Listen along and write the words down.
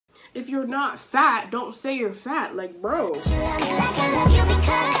If you're not fat, don't say you're fat. Like, bro.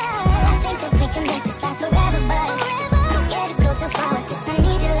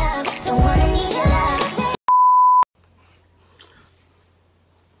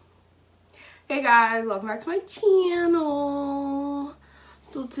 Hey guys, welcome back to my channel.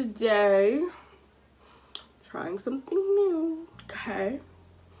 So today, trying something new, okay?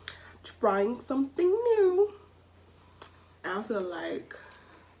 Trying something new. I feel like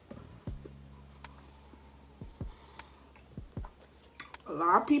a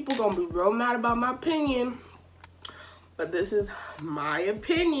lot of people gonna be real mad about my opinion, but this is my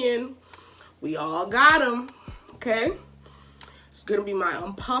opinion. We all got them, okay? It's gonna be my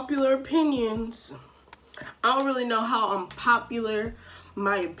unpopular opinions. I don't really know how unpopular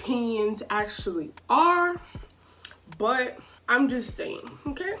my opinions actually are, but I'm just saying,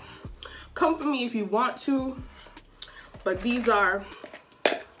 okay? Come for me if you want to, but these are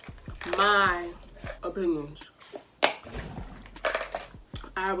my opinions.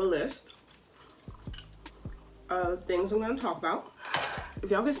 I have a list of things I'm gonna talk about. If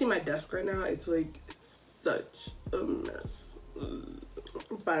y'all can see my desk right now, it's like such a mess.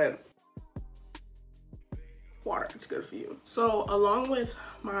 But water, it's good for you. So along with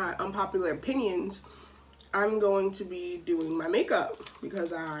my unpopular opinions, I'm going to be doing my makeup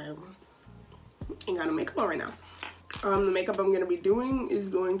because I ain't got no makeup on right now. The makeup I'm gonna be doing is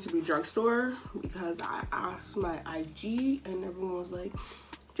going to be drugstore because I asked my IG and everyone was like,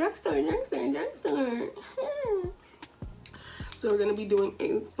 drugstore, drugstore, drugstore. So we're gonna be doing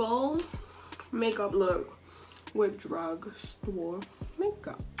a full makeup look with drugstore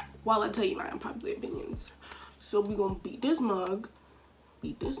makeup while I tell you my unpopular opinions. So we're gonna beat this mug,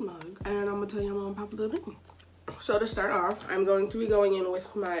 and I'm gonna tell you my unpopular opinions. So to start off, I'm going to be going in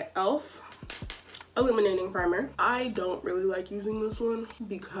with my e.l.f. Illuminating Primer. I don't really like using this one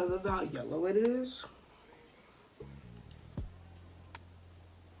because of how yellow it is.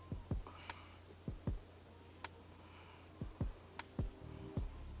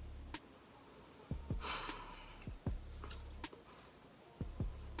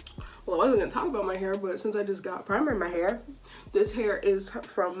 Well, I wasn't gonna talk about my hair, but since I just got primer in my hair, this hair is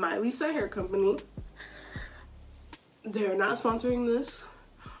from my Lisa hair company. They're not sponsoring this,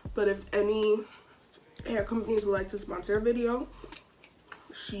 but if any hair companies would like to sponsor a video,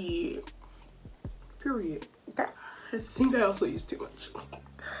 period. Okay. I think I also use too much.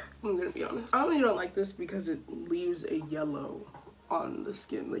 I'm gonna be honest. I really don't like this because it leaves a yellow on the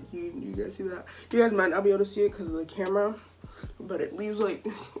skin. Like you guys see that? You guys might not be able to see it because of the camera, but it leaves like,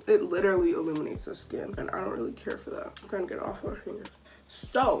 it literally illuminates the skin, and I don't really care for that. I'm trying to get it off my fingers.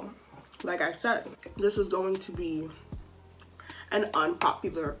 So, like I said, this is going to be an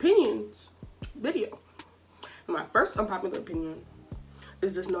unpopular opinions video. And my first unpopular opinion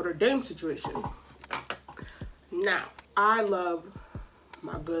is this Notre Dame situation. Now, I love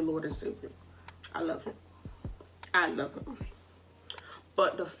my good Lord and Savior. I love him. I love him.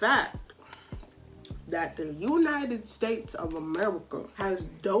 But the fact that the United States of America has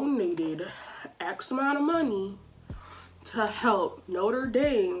donated X amount of money to help Notre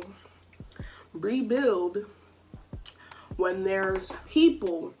Dame rebuild when there's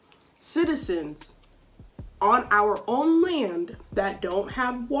people, citizens on our own land that don't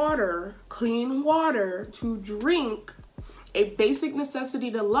have water, clean water to drink, a basic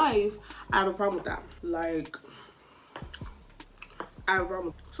necessity to life, I have a problem with that. Like, I have a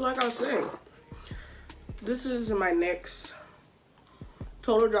problem. So like I was saying, this is my NYX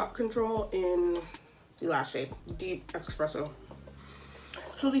Total Drop Control in the last shade, Deep Espresso.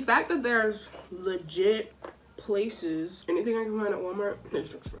 So the fact that there's legit places, anything I can find at Walmart,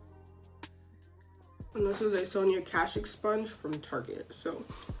 is drugstore. And this is a Sonia Cashing Sponge from Target. So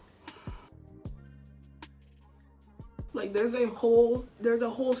like there's a whole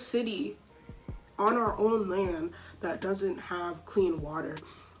city on our own land that doesn't have clean water,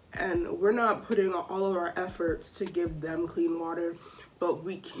 and we're not putting all of our efforts to give them clean water, but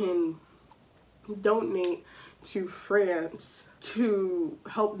we can donate to France to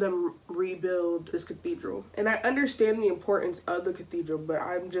help them rebuild this cathedral. And I understand the importance of the cathedral, but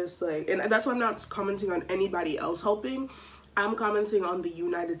I'm just like, and that's why I'm not commenting on anybody else helping. I'm commenting on the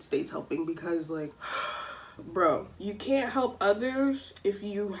United States helping, because like, bro, you can't help others if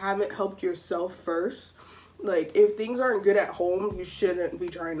you haven't helped yourself first. Like, if things aren't good at home, you shouldn't be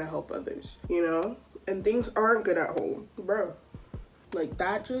trying to help others, you know? And things aren't good at home, bro. Like,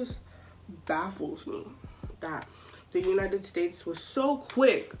 that just baffles me, that the United States was so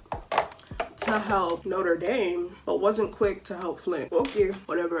quick to help Notre Dame, but wasn't quick to help Flint. Okay,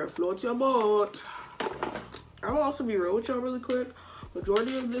 whatever floats your boat. I'm gonna also be real with y'all really quick.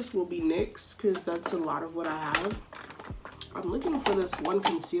 Majority of this will be NYX because that's a lot of what I have. I'm looking for this one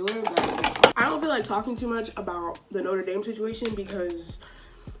concealer that I don't feel like talking too much about the Notre Dame situation because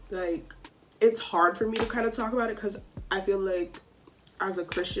like it's hard for me to kind of talk about it because I feel like as a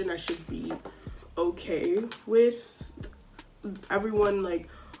Christian I should be okay with everyone like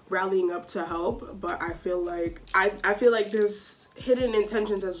rallying up to help, but I feel like I feel like there's hidden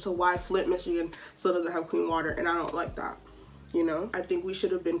intentions as to why Flint, Michigan still doesn't have clean water, and I don't like that. You know, I think we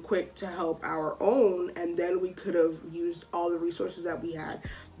should have been quick to help our own, and then we could have used all the resources that we had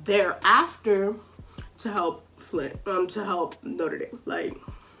thereafter to help Flint, to help Notre Dame. Like,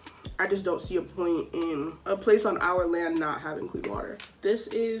 I just don't see a point in a place on our land not having clean water. This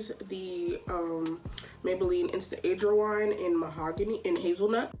is the Maybelline Instant Age Rewind in Mahogany, in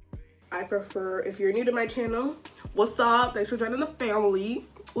Hazelnut. I prefer, if you're new to my channel, what's up? Thanks for joining the family.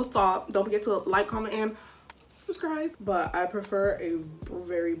 What's up? Don't forget to like, comment, and subscribe. But I prefer a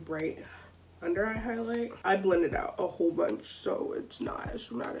very bright under eye highlight. I blended out a whole bunch so it's not as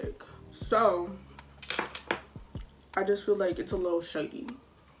dramatic. So I just feel like it's a little shady,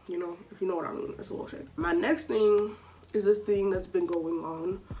 you know, if you know what I mean. It's a little shady. My next thing is this thing that's been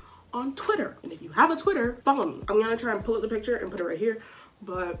going on Twitter, and if you have a Twitter, follow me. I'm gonna try and pull up the picture and put it right here,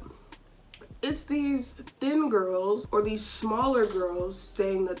 but it's these thin girls or these smaller girls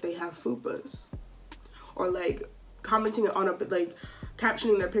saying that they have fupas, or like commenting on a, like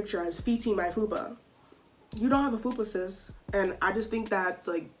captioning their picture as "feeting my fupa." You don't have a fupa, sis. And I just think that's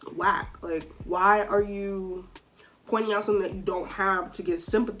like whack. Like, why are you pointing out something that you don't have to get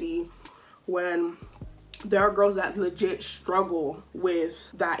sympathy when there are girls that legit struggle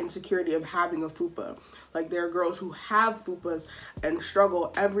with that insecurity of having a fupa? Like, there are girls who have fupas and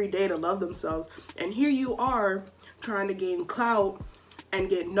struggle every day to love themselves, and here you are trying to gain clout and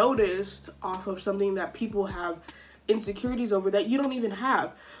get noticed off of something that people have insecurities over that you don't even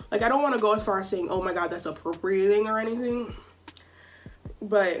have. Like, I don't want to go as far as saying, oh my god, that's appropriating or anything,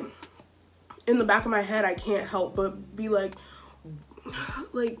 but in the back of my head I can't help but be like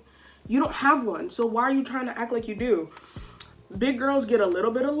you don't have one, so why are you trying to act like you do? Big girls get a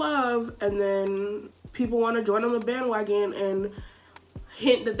little bit of love, and then people want to join on the bandwagon and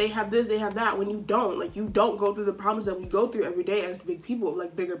hint that they have this, they have that, when you don't. Like, you don't go through the problems that we go through every day as big people,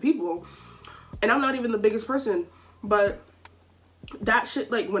 like bigger people. And I'm not even the biggest person, but that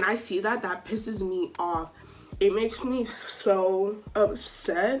shit, like, when I see that, that pisses me off. It makes me so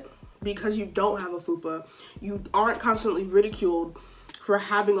upset because you don't have a fupa. You aren't constantly ridiculed for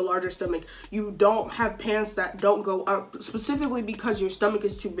having a larger stomach. You don't have pants that don't go up specifically because your stomach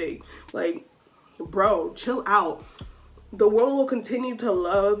is too big. Like, bro, chill out. The world will continue to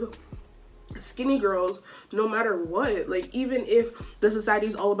love skinny girls no matter what. Like, even if the society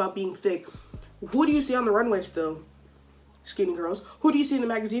is all about being thick, who do you see on the runway still? Skinny girls. Who do you see in the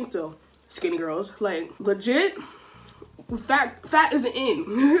magazine still? Skinny girls. Like, legit, fat isn't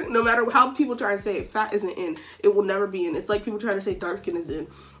in. No matter how people try to say it, fat isn't in. It will never be in. It's like people trying to say dark skin is in.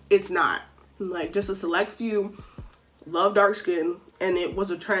 It's not. Like, just a select few love dark skin, and it was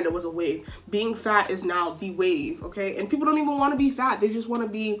a trend, it was a wave. Being fat is now the wave, okay? And people don't even want to be fat. They just want to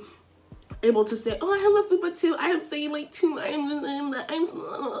be able to say, oh, I have a fupa too, I am cellulite too, I'm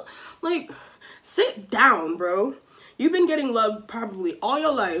like, sit down, bro. You've been getting love probably all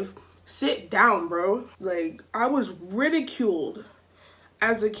your life. Sit down, bro. Like, I was ridiculed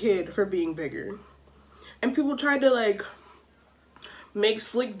as a kid for being bigger, and people tried to like make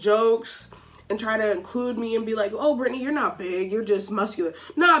slick jokes and try to include me and be like, oh, Brittany, you're not big, you're just muscular.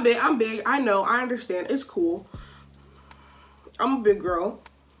 Nah, babe, I'm big. I know, I understand, it's cool. I'm a big girl,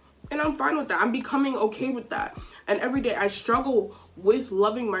 and I'm fine with that. I'm becoming okay with that. And every day I struggle with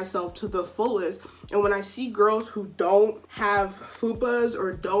loving myself to the fullest. And when I see girls who don't have fupas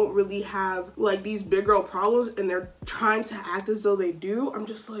or don't really have like these big girl problems, and they're trying to act as though they do, I'm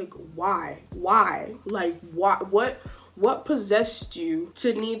just like, why? Like, why? What possessed you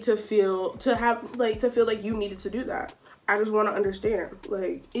to need to feel, to feel like you needed to do that? I just want to understand.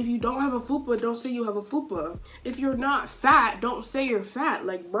 Like, if you don't have a fupa, don't say you have a fupa. If you're not fat, don't say you're fat.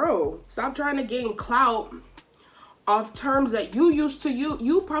 Like, bro, stop trying to gain clout off terms that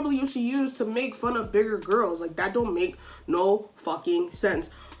you probably used to use to make fun of bigger girls. Like, that don't make no fucking sense.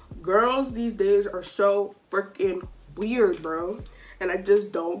 Girls these days are so freaking weird, bro, and I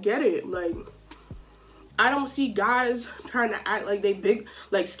just don't get it. Like, I don't see guys trying to act like they big,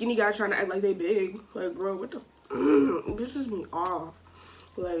 like skinny guys trying to act like they big. Like, bro, what the pisses me off.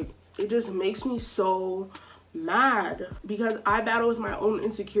 Like, it just makes me so mad because I battle with my own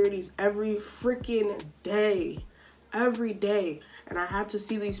insecurities every freaking day. Every day. And I have to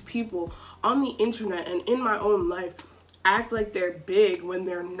see these people on the internet and in my own life act like they're big when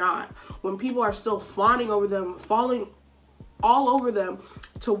they're not. When people are still fawning over them, falling all over them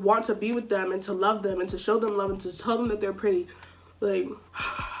to want to be with them and to love them and to show them love and to tell them that they're pretty. Like,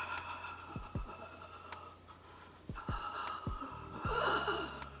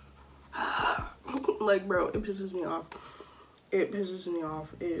 like, bro, it pisses me off. It pisses me off.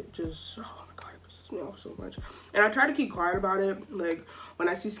 It just, oh my god, it pisses me off so much. And I try to keep quiet about it. Like, when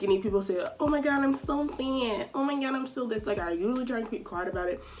I see skinny people say, oh my god, I'm so thin, oh my god, I'm so this, like, I usually try and keep quiet about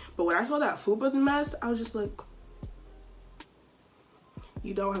it. But when I saw that fupa mess, I was just like,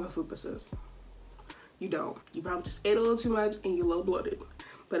 you don't have a fupa, sis. You don't. You probably just ate a little too much and you're low bloated,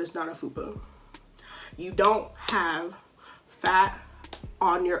 but it's not a fupa. You don't have fat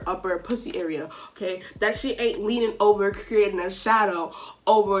on your upper pussy area, okay? That shit ain't leaning over, creating a shadow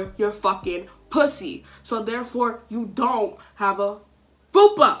over your fucking pussy. So therefore, you don't have a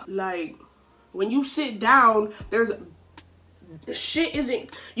fupa. Like, when you sit down, the shit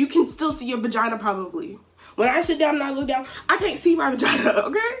isn't, you can still see your vagina probably. When I sit down and I look down, I can't see my vagina,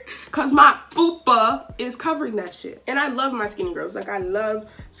 okay? Because my fupa is covering that shit. And I love my skinny girls. Like, I love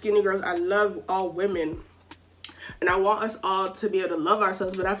skinny girls. I love all women. And I want us all to be able to love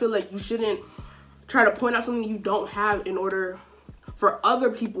ourselves. But I feel like you shouldn't try to point out something you don't have in order for other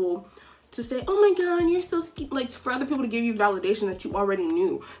people to say, oh my god, you're so skinny. Like, for other people to give you validation that you already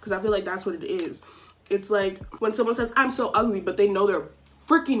knew. Because I feel like that's what it is. It's like when someone says, I'm so ugly, but they know they're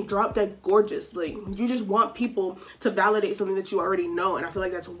freaking drop dead gorgeous. Like, you just want people to validate something that you already know, and I feel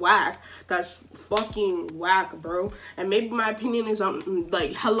like that's whack. That's fucking whack, bro. And maybe my opinion is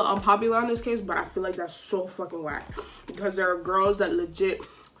like hella unpopular on this case, but I feel like that's so fucking whack, because there are girls that legit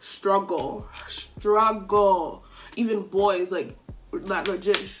struggle, even boys like that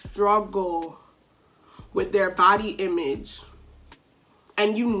legit struggle with their body image,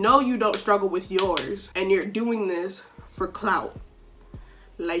 and you know you don't struggle with yours, and you're doing this for clout.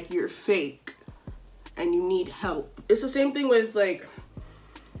 Like, you're fake and you need help. It's the same thing with, like,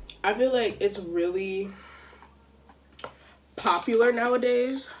 I feel like it's really popular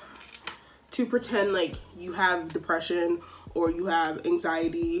nowadays to pretend like you have depression or you have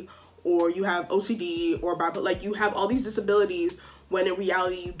anxiety or you have OCD or bipolar. Like, you have all these disabilities when in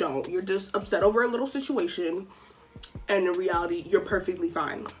reality you don't. You're just upset over a little situation, and in reality you're perfectly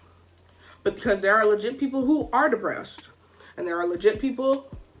fine. But because there are legit people who are depressed, and there are legit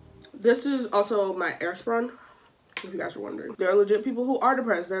people, this is also my Airspun, if you guys are wondering. There are legit people who are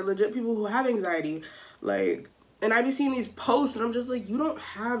depressed. There are legit people who have anxiety. Like, and I be seeing these posts and I'm just like, you don't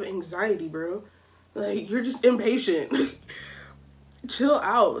have anxiety, bro. Like, you're just impatient. Chill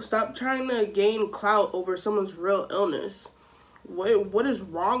out. Stop trying to gain clout over someone's real illness. What is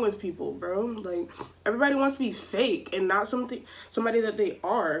wrong with people, bro? Like, everybody wants to be fake and not somebody that they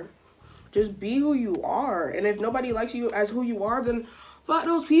are. Just be who you are. And if nobody likes you as who you are, then fuck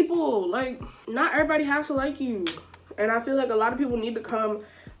those people. Like, not everybody has to like you. And I feel like a lot of people need to come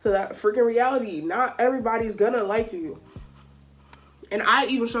to that freaking reality. Not everybody's gonna like you. And I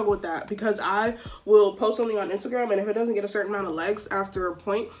even struggle with that, because I will post something on Instagram, and if it doesn't get a certain amount of likes after a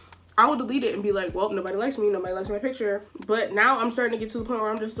point, I will delete it and be like, well, nobody likes me, nobody likes my picture. But now I'm starting to get to the point where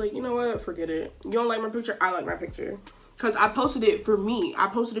I'm just like, you know what, forget it. You don't like my picture, I like my picture. Because I posted it for me. I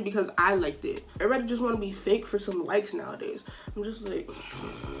posted it because I liked it. Everybody just want to be fake for some likes nowadays. I'm just like,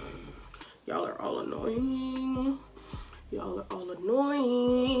 y'all are all annoying. Y'all are all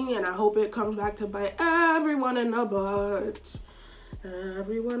annoying. And I hope it comes back to bite everyone in the butt.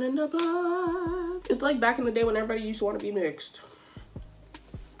 Everyone in the butt. It's like back in the day when everybody used to want to be mixed.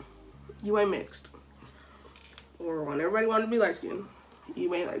 You ain't mixed. Or when everybody wanted to be light skinned,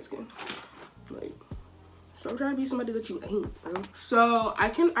 you ain't light skinned. Like, stop trying to be somebody that you ain't, bro. So I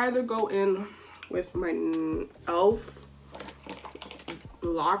can either go in with my e.l.f.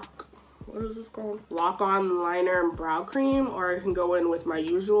 what is this called? Lock-on liner and brow cream, or I can go in with my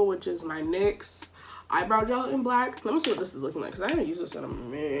usual, which is my NYX eyebrow gel in black. Let me see what this is looking like, because I haven't used this in a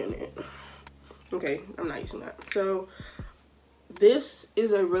minute. Okay, I'm not using that. So this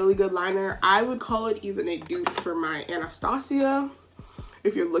is a really good liner. I would call it even a dupe for my Anastasia.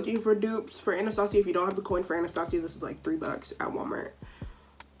 If you're looking for dupes for Anastasia, if you don't have the coin for Anastasia, this is like $3 at Walmart.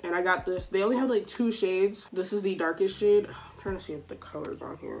 And I got this. They only have like 2 shades. This is the darkest shade. I'm trying to see if the color's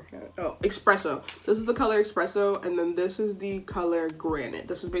on here. Oh, Espresso. This is the color Espresso, and then this is the color Granite.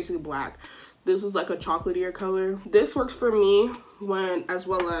 This is basically black. This is like a chocolatier color. This works for me when, as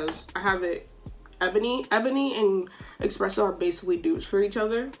well as I have it Ebony. Ebony and Espresso are basically dupes for each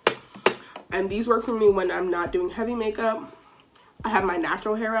other. And these work for me when I'm not doing heavy makeup. I have my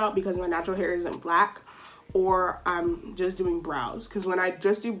natural hair out because my natural hair isn't black, or I'm just doing brows. Because when I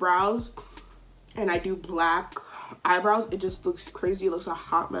just do brows and I do black eyebrows, it just looks crazy. It looks a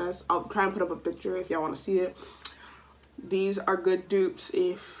hot mess. I'll try and put up a picture if y'all want to see it. These are good dupes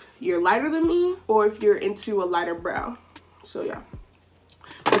if you're lighter than me or if you're into a lighter brow. So yeah.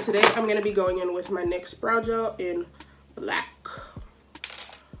 But today I'm going to be going in with my NYX Brow Gel in black.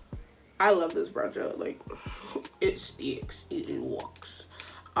 I love this brow gel. Like, it sticks. It walks.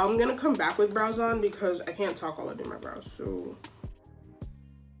 I'm going to come back with brows on because I can't talk while I do my brows. So...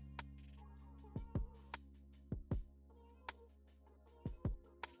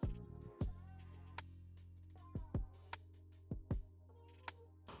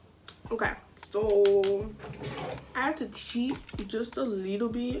 okay, so I have to cheat just a little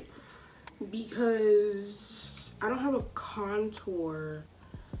bit because I don't have a contour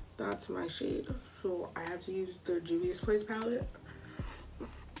that's my shade, so I have to use the Juvia's Place palette,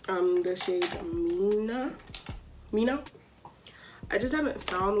 the shade Mina. I just haven't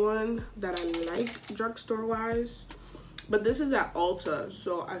found one that I like drugstore wise, but this is at Ulta,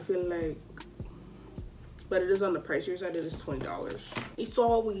 so I feel like, but it is on the pricier side. It is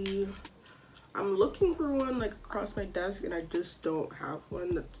 $20. I'm looking for one like across my desk, and I just don't have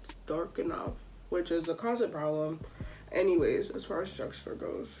one that's dark enough, which is a constant problem anyways as far as drugstore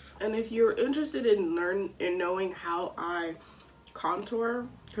goes. And if you're interested in knowing how I contour,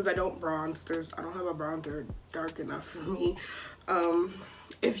 because I don't bronze, I don't have a bronzer dark enough for me.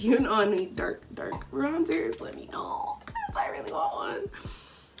 If you know any dark bronzers, let me know because I really want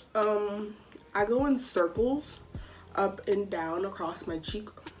one. I go in circles up and down across my cheek.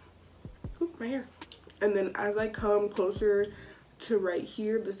 Ooh, my hair. And then as I come closer to right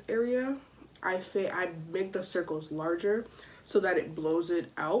here, this area, I make the circles larger so that it blows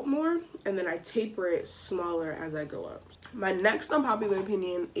it out more, and then I taper it smaller as I go up. My next unpopular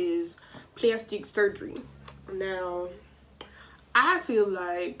opinion is plastic surgery. Now, I feel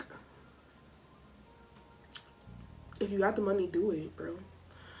like if you got the money, do it, bro.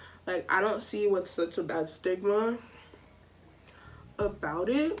 Like, I don't see what's such a bad stigma about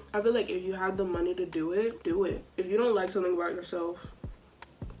it. I feel like if you have the money to do it, do it. If you don't like something about yourself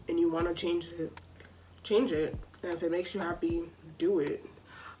and you want to change it, change it. And if it makes you happy, do it.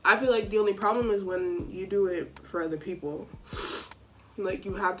 I feel like the only problem is when you do it for other people. Like,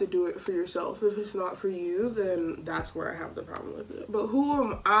 you have to do it for yourself. If it's not for you, then that's where I have the problem with it. But who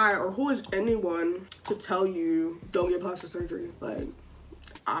am I, or who is anyone to tell you don't get plastic surgery? Like,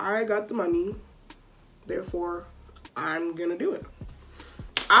 I got the money, therefore I'm gonna do it.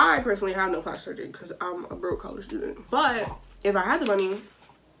 I personally have no plastic surgery because I'm a broke college student. But if I had the money,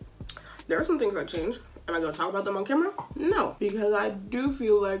 there are some things I changed. Am I gonna talk about them on camera? No, because I do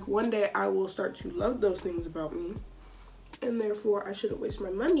feel like one day I will start to love those things about me, and therefore I shouldn't waste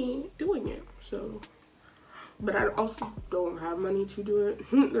my money doing it. So, but I also don't have money to do it.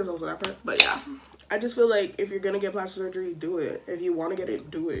 There's also that part. But yeah, I just feel like if you're gonna get plastic surgery, do it. If you want to get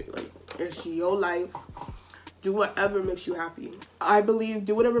it, do it. Like, it's your life. Do whatever makes you happy. I believe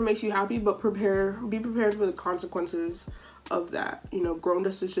do whatever makes you happy, but be prepared for the consequences of that. You know, grown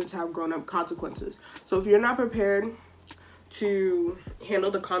decisions have grown-up consequences. So if you're not prepared to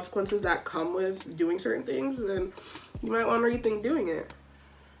handle the consequences that come with doing certain things, then you might want to rethink doing it.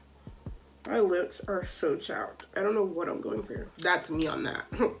 My lips are so chapped. I don't know what I'm going through. That's me on that.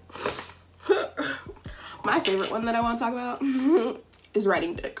 My favorite one that I want to talk about is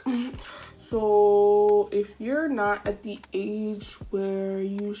riding dick. So if you're not at the age where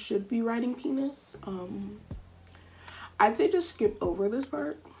you should be riding penis, I'd say just skip over this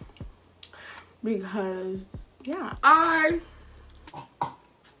part, because yeah, I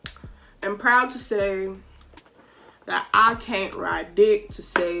am proud to say that I can't ride dick to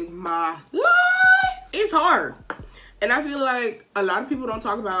save my life. It's hard, and I feel like a lot of people don't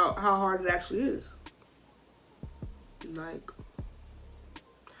talk about how hard it actually is. Like,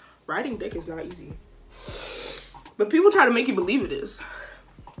 riding dick is not easy, but people try to make you believe it is.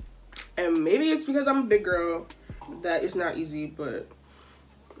 And maybe it's because I'm a big girl that it's not easy, but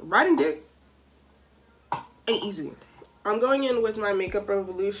riding dick ain't easy. I'm going in with my Makeup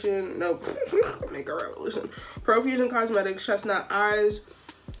Revolution, Profusion Cosmetics Chestnut Eyes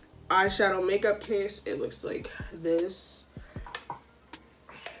eyeshadow makeup case. It looks like this.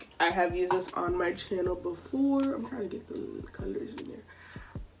 I have used this on my channel before. I'm trying to get the colors in there.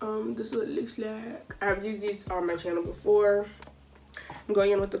 This is what it looks like. I've used these on my channel before. I'm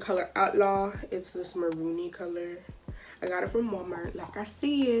going in with the color Outlaw. It's this maroony color. I got it from Walmart, like I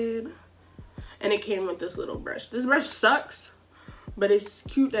said. And it came with this little brush. This brush sucks, but it's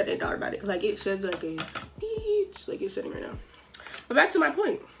cute that they thought about it. Like, it sheds like a beach, like it's sitting right now. But back to my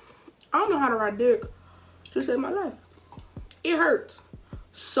point. I don't know how to ride dick to save my life. It hurts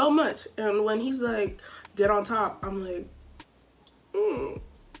so much. And when he's like, get on top, I'm like,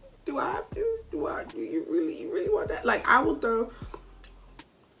 do I have to? Do you really want that? Like, I will throw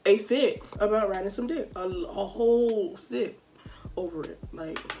a fit about riding some dick, a whole fit over it.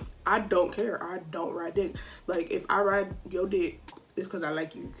 Like, I don't care. I don't ride dick. Like, if I ride your dick, it's because I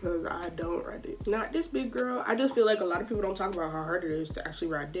like you, because I don't ride dick. Not this big girl. I just feel like a lot of people don't talk about how hard it is to actually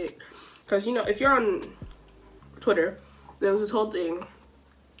ride dick. Because, you know, if you're on Twitter, there was this whole thing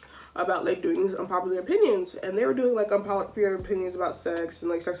about like doing these unpopular opinions, and they were doing like unpopular opinions about sex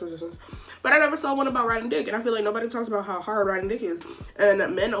and like sex positions, but I never saw one about riding dick. And I feel like nobody talks about how hard riding dick is, and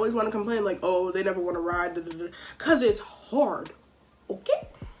men always want to complain like, oh, they never want to ride, because it's hard. Okay,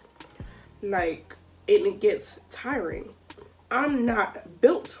 like, it gets tiring. I'm not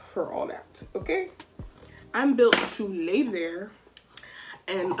built for all that. Okay, I'm built to lay there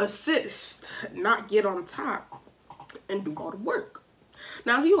and assist, not get on top and do all the work.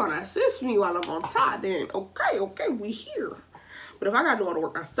 Now, if you want to assist me while I'm on top, then okay, we here. But if I got to do all the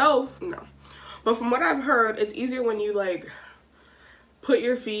work myself, no. But from what I've heard, it's easier when you, like, put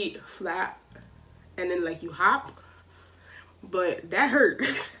your feet flat and then, like, you hop. But that hurt.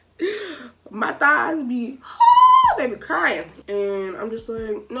 My thighs be, they be crying. And I'm just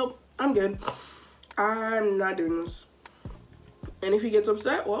like, nope, I'm good. I'm not doing this. And if he gets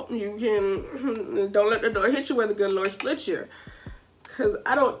upset, well, you can, don't let the door hit you where the good Lord splits you. Because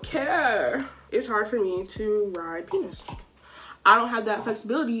I don't care. It's hard for me to ride penis. I don't have that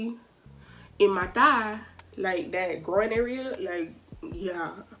flexibility in my thigh, like that groin area, like,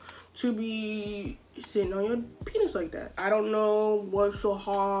 yeah, to be sitting on your penis like that. I don't know what's so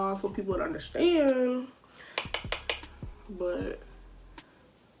hard for people to understand, but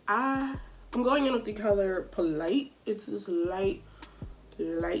I'm going in with the color Polite. It's this light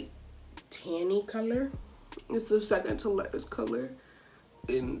tanny color. It's the second to lightest color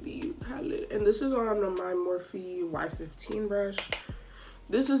in the palette, and this is on my Morphe Y15 brush.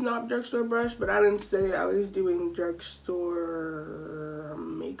 This is not drugstore brush, but I didn't say I was doing drugstore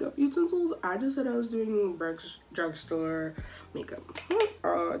makeup utensils. I just said I was doing drugstore makeup.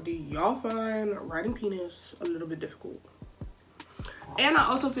 Do y'all find riding penis a little bit difficult? And I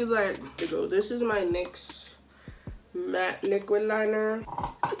also feel like, this is my NYX matte liquid liner,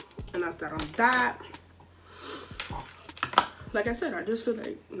 and that's that on that. Like I said, I just feel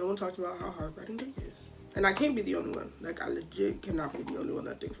like no one talks about how hard riding dick is. And I can't be the only one. Like, I legit cannot be the only one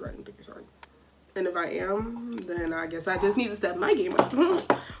that thinks riding dick is hard. And if I am, then I guess I just need to step my game up.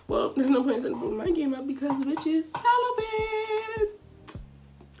 Well, there's no point in stepping my game up because bitch is celibate.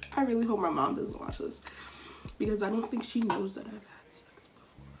 I really hope my mom doesn't watch this, because I don't think she knows that I've had sex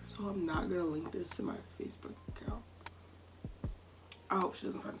before. So I'm not gonna link this to my Facebook account. I hope she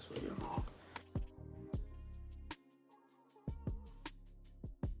doesn't find this video.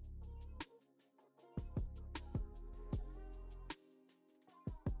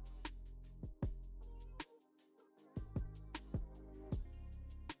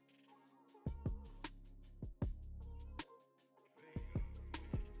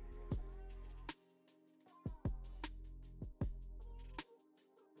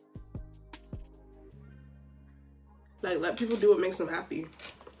 Like, let people do what makes them happy.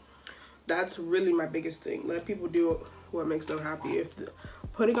 That's really my biggest thing. Let people do what makes them happy. If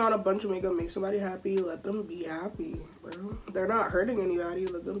putting on a bunch of makeup makes somebody happy, let them be happy, bro. They're not hurting anybody,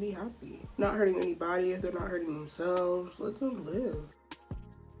 let them be happy. Not hurting anybody if they're not hurting themselves. Let them live.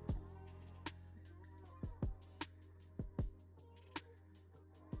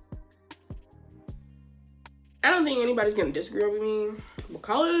 I don't think anybody's gonna disagree with me, but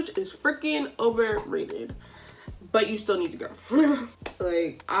college is freaking overrated. But you still need to go.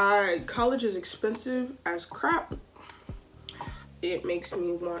 Like, college is expensive as crap. It makes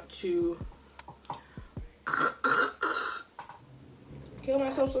me want to kill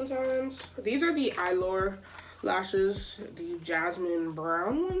myself sometimes. These are the Eyelur lashes, the jasmine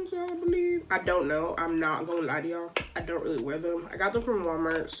brown ones, I believe. I don't know. I'm not gonna lie to y'all. I don't really wear them. I got them from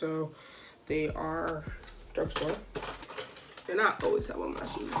Walmart, so they are drugstore. And I always have on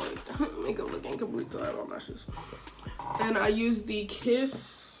lashes. Like, makeup look incomplete till I have on lashes. And I use the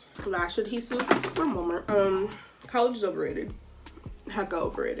Kiss lash adhesive from Walmart. College is overrated. Hecka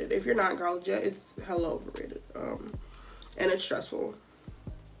overrated. If you're not in college yet, it's hella overrated. And it's stressful.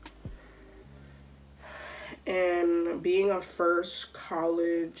 And being a first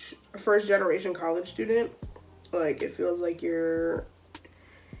generation college student, like, it feels like you're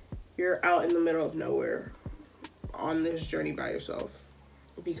out in the middle of nowhere on this journey by yourself,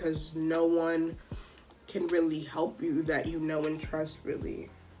 because no one can really help you that you know and trust, really,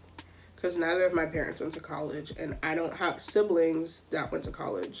 because neither of my parents went to college, and I don't have siblings that went to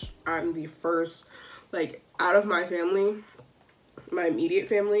college. I'm the first Like, out of my family, my immediate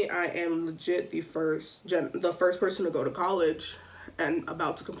family, I am legit the first person to go to college and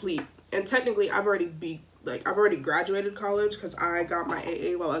about to complete. And technically, I've already graduated college because I got my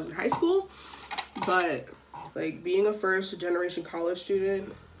AA while I was in high school. But like, being a first generation college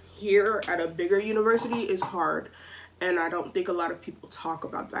student here at a bigger university is hard, and I don't think a lot of people talk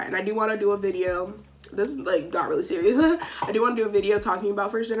about that. And I do want to do a video. This like got really serious. I do want to do a video talking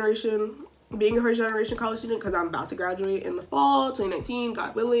about being a first generation college student, because I'm about to graduate in the fall 2019,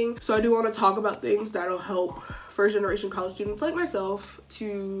 God willing. So I do want to talk about things that'll help first generation college students like myself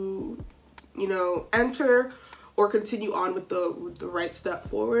to, you know, enter or continue on with the right step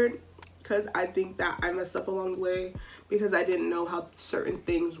forward. Because I think that I messed up along the way because I didn't know how certain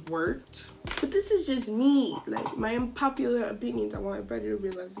things worked. But this is just me, like my unpopular opinions. I want everybody to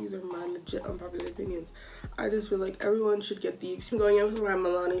realize these are my legit unpopular opinions. I just feel like everyone should get the experience. Going in with my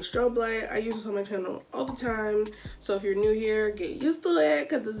Milani Strobelight. I use this on my channel all the time. So if you're new here, get used to it,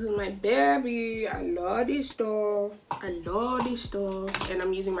 because this is my baby. I love this stuff. I love this stuff. And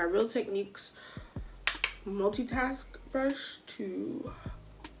I'm using my Real Techniques multitask brush to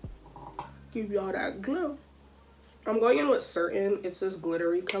give y'all that glow. I'm going in with Certain. It's this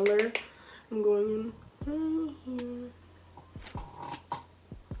glittery color. I'm going in here.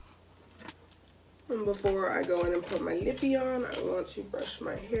 And before I go in and put my lippy on, I want to brush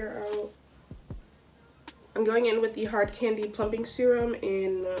my hair out. I'm going in with the Hard Candy Plumping Serum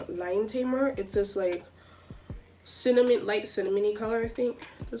in Line Tamer. It's this like cinnamon, light cinnamony color, I think.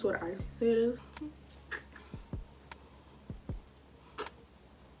 That's what I say it is.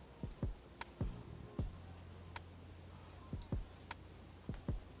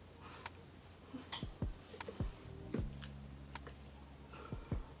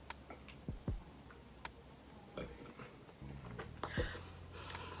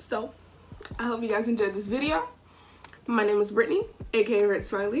 So, I hope you guys enjoyed this video. My name is Brittany, aka Red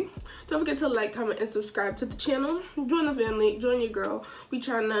Smiley. Don't forget to like, comment, and subscribe to the channel. Join the family, join your girl. We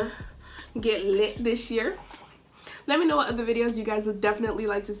trying to get lit this year. Let me know what other videos you guys would definitely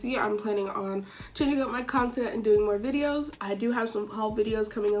like to see. I'm planning on changing up my content and doing more videos. I do have some haul videos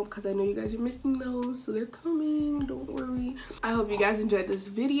coming up because I know you guys are missing those, so they're coming, don't worry. I hope you guys enjoyed this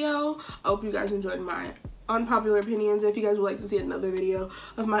video. I hope you guys enjoyed my unpopular opinions. If you guys would like to see another video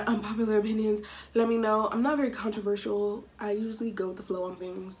of my unpopular opinions, let me know. I'm not very controversial. I usually go with the flow on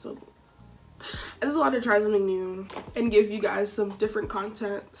things, so I just wanted to try something new and give you guys some different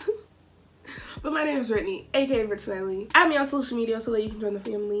content. But my name is Brittany, aka Red Smiley. Add me on social media so that you can join the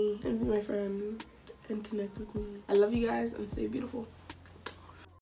family and be my friend and connect with me. I love you guys and stay beautiful.